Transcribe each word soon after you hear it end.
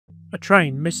A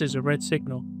train misses a red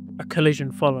signal, a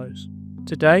collision follows.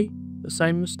 Today, the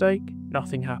same mistake,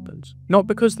 nothing happens. Not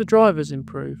because the drivers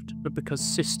improved, but because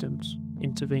systems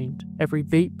intervened. Every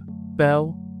beep,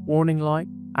 bell, warning light,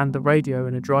 and the radio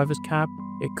in a driver's cab,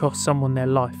 it cost someone their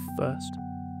life first.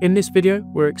 In this video,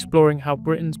 we're exploring how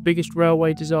Britain's biggest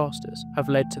railway disasters have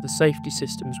led to the safety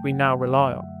systems we now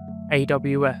rely on.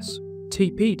 AWS,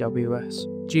 TPWS,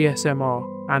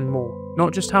 GSM-R, and more.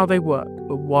 Not just how they work,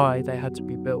 but why they had to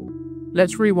be built.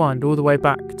 Let's rewind all the way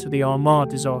back to the Armagh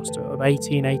disaster of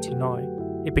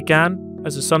 1889. It began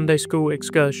as a Sunday school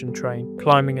excursion train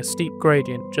climbing a steep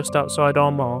gradient just outside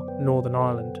Armagh, Northern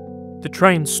Ireland. The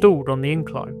train stalled on the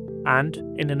incline, and,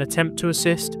 in an attempt to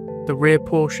assist, the rear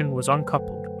portion was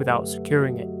uncoupled without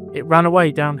securing it. It ran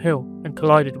away downhill and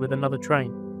collided with another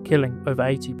train, killing over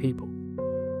 80 people.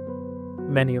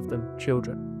 Many of them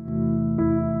children.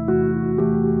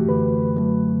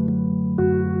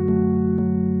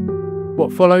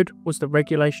 What followed was the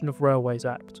Regulation of Railways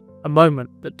Act, a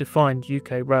moment that defined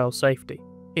UK rail safety.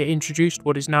 It introduced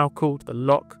what is now called the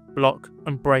lock, block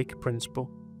and brake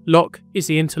principle. Lock is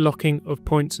the interlocking of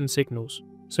points and signals,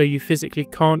 so you physically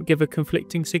can't give a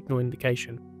conflicting signal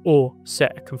indication or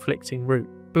set a conflicting route.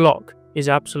 Block is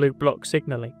absolute block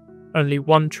signalling, only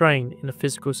one train in a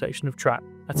physical section of track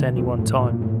at any one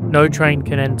time. No train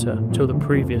can enter till the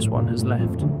previous one has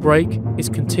left. Brake is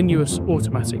continuous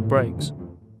automatic brakes.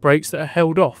 Brakes that are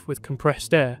held off with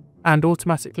compressed air and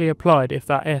automatically applied if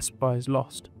that air supply is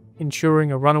lost,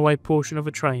 ensuring a runaway portion of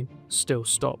a train still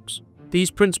stops.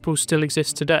 These principles still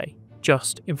exist today,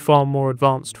 just in far more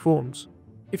advanced forms.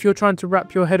 If you're trying to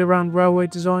wrap your head around railway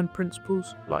design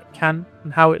principles like CAN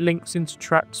and how it links into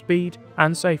track speed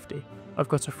and safety, I've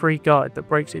got a free guide that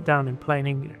breaks it down in plain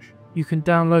English. You can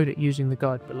download it using the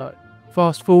guide below.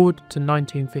 Fast forward to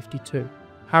 1952.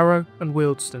 Harrow and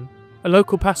Wealdstone. A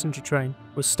local passenger train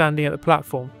was standing at the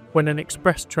platform when an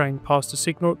express train passed a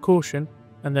signal at caution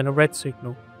and then a red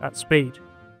signal at speed.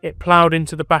 It ploughed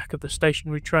into the back of the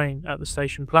stationary train at the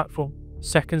station platform.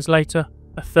 Seconds later,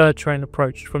 a third train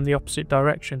approached from the opposite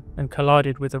direction and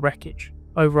collided with the wreckage.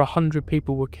 Over 100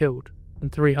 people were killed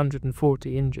and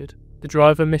 340 injured. The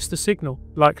driver missed the signal,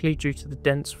 likely due to the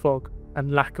dense fog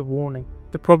and lack of warning.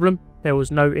 The problem? There was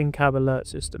no in-cab alert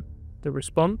system. The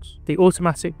response? The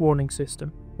automatic warning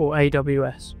system, or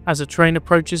AWS. As a train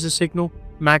approaches a signal,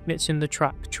 magnets in the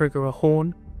track trigger a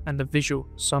horn and a visual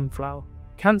sunflower.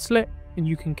 Cancel it and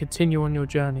you can continue on your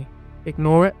journey.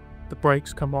 Ignore it, the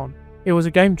brakes come on. It was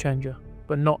a game changer,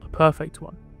 but not a perfect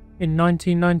one. In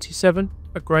 1997,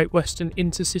 a Great Western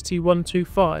Intercity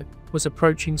 125 was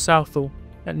approaching Southall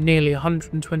at nearly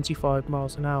 125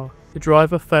 miles an hour. The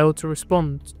driver failed to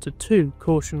respond to 2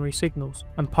 cautionary signals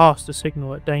and passed a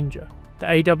signal at danger. The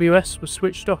AWS was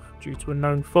switched off due to a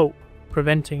known fault,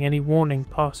 preventing any warning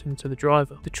passing to the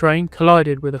driver. The train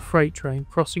collided with a freight train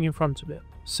crossing in front of it.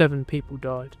 7 people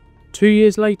died. 2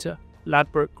 years later,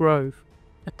 Ladbroke Grove,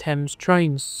 a Thames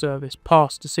Trains service,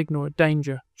 passed a signal at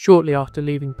danger shortly after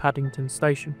leaving Paddington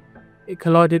Station. It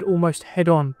collided almost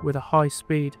head-on with a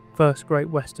high-speed First Great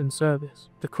Western service.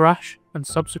 The crash and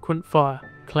subsequent fire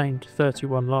claimed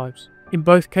 31 lives. In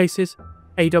both cases,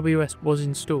 AWS was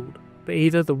installed, but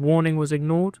either the warning was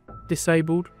ignored,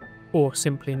 disabled, or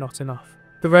simply not enough.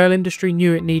 The rail industry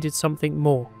knew it needed something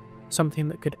more, something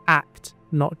that could act,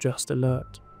 not just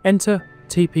alert. Enter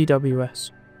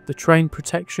TPWS, the Train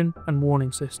Protection and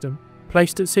Warning System.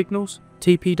 Placed at signals,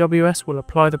 TPWS will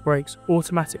apply the brakes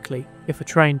automatically if a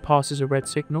train passes a red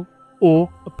signal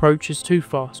or approaches too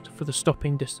fast for the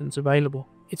stopping distance available.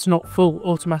 It's not full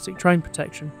automatic train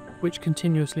protection, which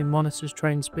continuously monitors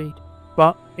train speed,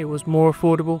 but it was more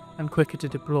affordable and quicker to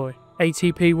deploy.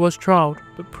 ATP was trialled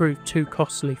but proved too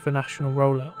costly for national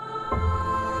rollout.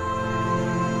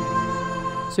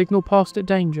 Signal passed at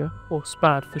danger, or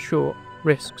SPAD for short,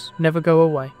 risks never go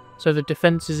away, so the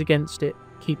defences against it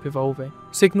keep evolving.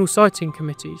 Signal sighting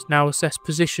committees now assess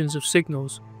positions of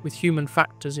signals with human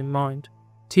factors in mind.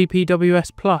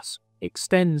 TPWS Plus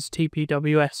extends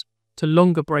TPWS to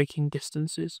longer braking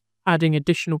distances, adding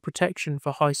additional protection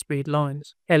for high-speed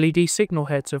lines. LED signal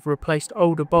heads have replaced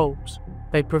older bulbs.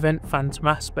 They prevent phantom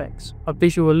aspects, a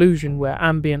visual illusion where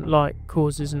ambient light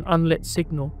causes an unlit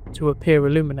signal to appear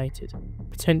illuminated,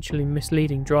 potentially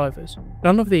misleading drivers.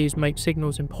 None of these make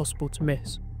signals impossible to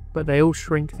miss, but they all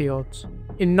shrink the odds.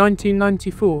 In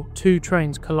 1994, 2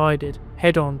 trains collided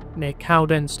head-on near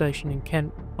Cowden station in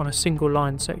Kent on a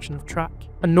single-line section of track.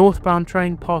 A northbound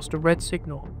train passed a red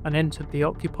signal and entered the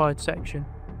occupied section,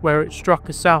 where it struck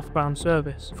a southbound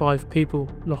service. 5 people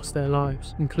lost their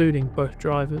lives, including both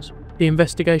drivers. The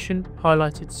investigation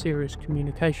highlighted serious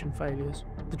communication failures.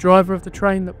 The driver of the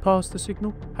train that passed the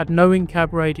signal had no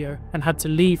in-cab radio and had to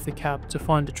leave the cab to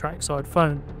find a trackside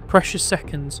phone. Precious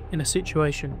seconds in a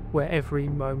situation where every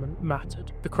moment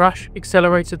mattered. The crash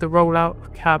accelerated the rollout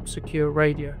of cab secure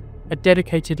radio, a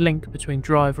dedicated link between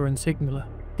driver and signaller.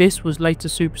 This was later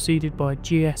superseded by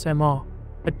GSM-R,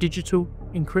 a digital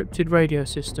encrypted radio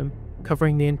system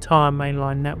covering the entire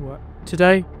mainline network.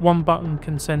 Today, one button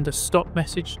can send a stop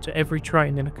message to every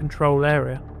train in a control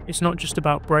area. It's not just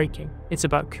about braking, it's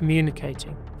about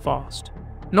communicating fast.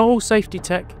 Not all safety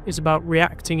tech is about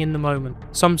reacting in the moment.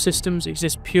 Some systems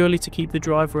exist purely to keep the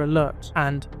driver alert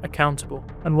and accountable.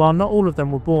 And while not all of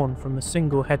them were born from a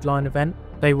single headline event,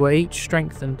 they were each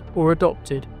strengthened or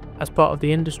adopted as part of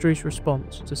the industry's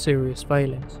response to serious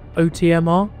failings.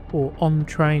 OTMR, or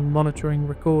On-Train Monitoring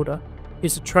Recorder,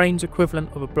 is a train's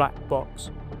equivalent of a black box.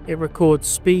 It records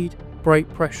speed, brake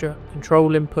pressure,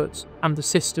 control inputs, and the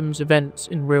system's events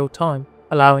in real time,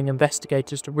 allowing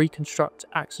investigators to reconstruct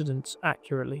accidents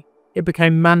accurately. It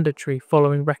became mandatory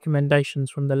following recommendations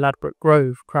from the Ladbroke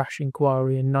Grove crash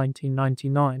inquiry in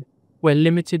 1999, where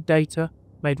limited data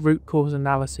made root cause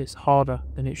analysis harder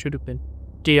than it should have been.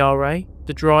 DRA,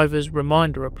 the driver's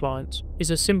reminder appliance, is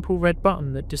a simple red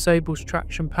button that disables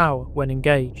traction power when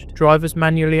engaged. Drivers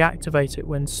manually activate it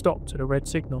when stopped at a red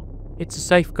signal. It's a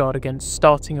safeguard against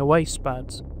starting away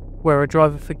SPADs, where a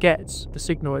driver forgets the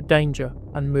signal at danger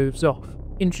and moves off.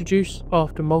 Introduced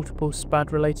after multiple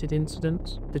SPAD-related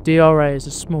incidents, the DRA is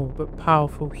a small but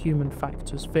powerful human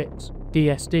factors fix,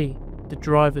 DSD, the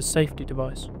driver's safety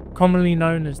device, commonly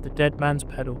known as the dead man's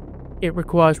pedal. It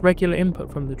requires regular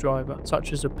input from the driver,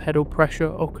 such as a pedal pressure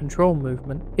or control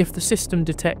movement. If the system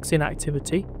detects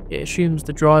inactivity, it assumes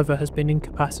the driver has been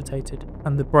incapacitated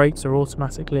and the brakes are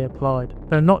automatically applied.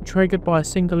 Though not triggered by a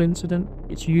single incident,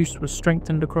 its use was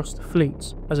strengthened across the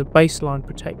fleets as a baseline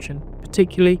protection,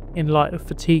 particularly in light of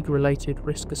fatigue-related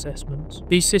risk assessments.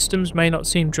 These systems may not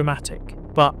seem dramatic,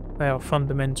 but they are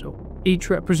fundamental.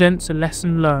 Each represents a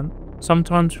lesson learned,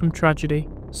 sometimes from tragedy,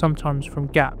 sometimes from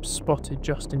gaps spotted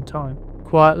just in time.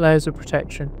 Quiet layers of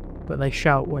protection, but they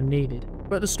shout when needed.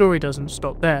 But the story doesn't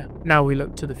stop there. Now we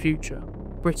look to the future.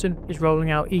 Britain is rolling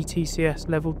out ETCS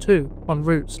Level 2 on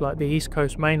routes like the East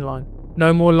Coast Main Line.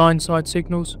 No more line-side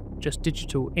signals, just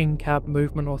digital in-cab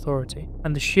movement authority.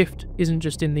 And the shift isn't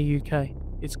just in the UK,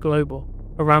 it's global.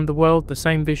 Around the world, the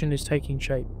same vision is taking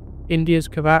shape. India's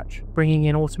Kavach, bringing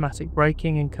in automatic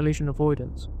braking and collision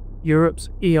avoidance. Europe's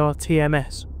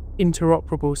ERTMS,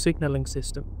 interoperable signalling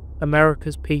system.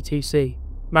 America's PTC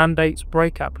mandates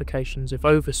brake applications if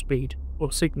overspeed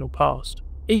or signal passed.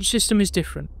 Each system is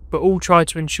different, but all try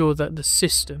to ensure that the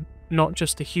system, not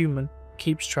just the human,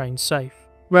 keeps trains safe.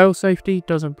 Rail safety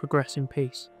doesn't progress in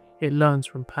peace, it learns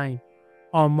from pain.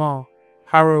 Armagh,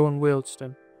 Harrow and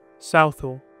Wealdstone,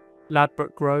 Southall,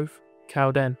 Ladbroke Grove,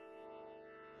 Cowden.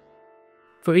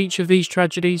 For each of these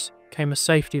tragedies came a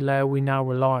safety layer we now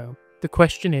rely on. The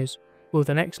question is, will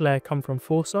the next layer come from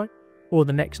foresight, or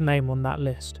the next name on that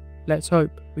list? Let's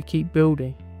hope we keep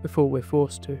building before we're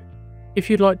forced to. If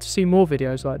you'd like to see more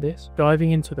videos like this,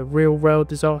 diving into the real rail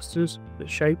disasters that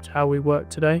shaped how we work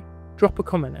today, drop a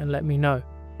comment and let me know.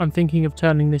 I'm thinking of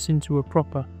turning this into a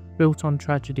proper Built on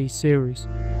Tragedy series.